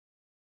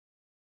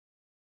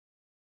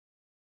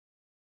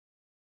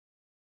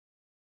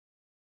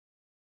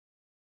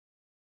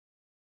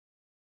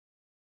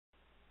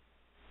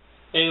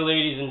Hey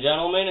ladies and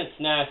gentlemen, it's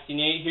Nasty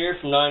Nate here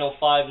from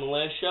 905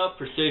 Militia,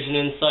 Precision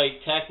Insight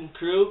Tech and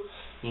Crew,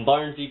 and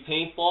Barnsley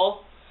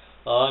Paintball.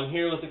 I'm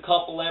here with a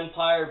couple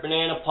Empire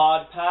banana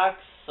pod packs.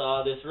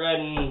 This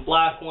red and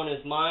black one is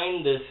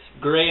mine. This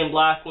gray and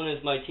black one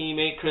is my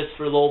teammate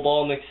Christopher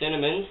Lowball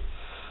McCinnamon's.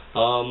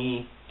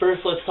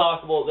 First let's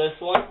talk about this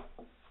one.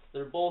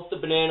 They're both the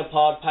banana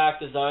pod pack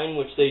design,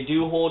 which they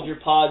do hold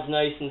your pods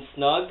nice and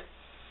snug.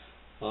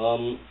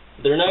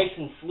 They're nice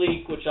and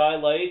sleek, which I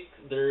like.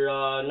 They're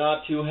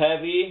not too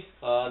heavy.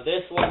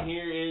 This one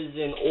here is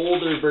an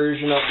older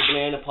version of the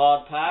banana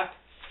pod pack.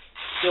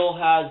 Still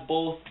has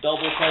both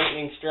double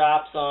tightening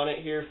straps on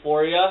it here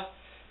for you.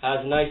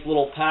 Has a nice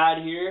little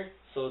pad here,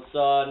 so it's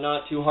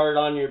not too hard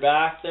on your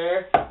back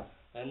there.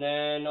 And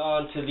then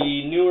on to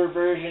the newer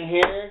version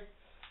here,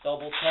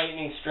 double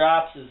tightening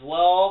straps as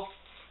well.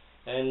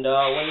 And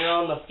when you're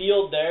on the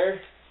field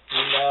there,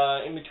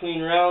 and in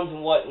between rounds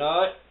and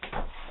whatnot,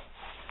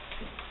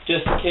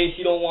 just in case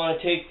you don't want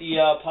to take the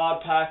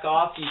pod pack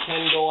off, you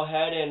can go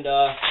ahead and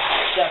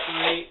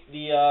separate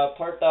the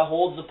part that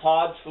holds the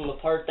pods from the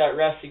part that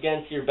rests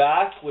against your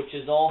back, which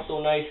is also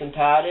nice and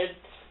padded,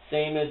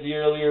 same as the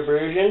earlier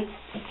version.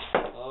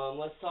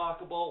 Let's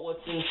talk about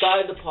what's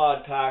inside the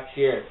pod packs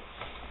here.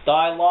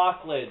 Die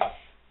lock lids.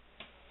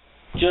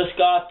 Just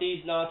got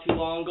these not too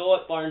long ago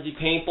at Barnsley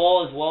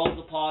Paintball, as well as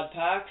the pod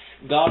packs.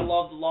 Gotta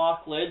love the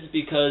lock lids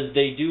because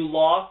they do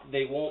lock.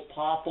 They won't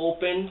pop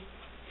open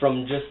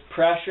from just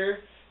pressure.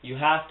 You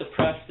have to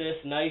press this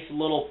nice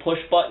little push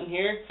button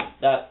here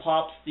that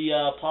pops the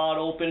pod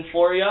open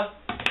for you.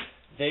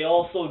 They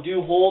also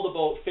do hold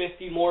about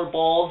 50 more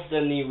balls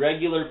than the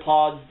regular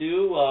pods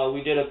do.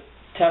 We did a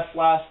test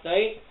last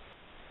night.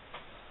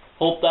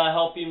 Hope that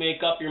helped you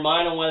make up your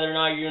mind on whether or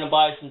not you're going to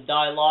buy some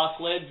die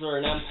lock lids or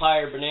an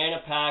Empire banana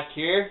pack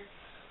here.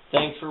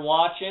 Thanks for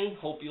watching.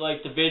 Hope you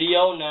liked the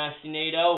video. Nasty Nate out.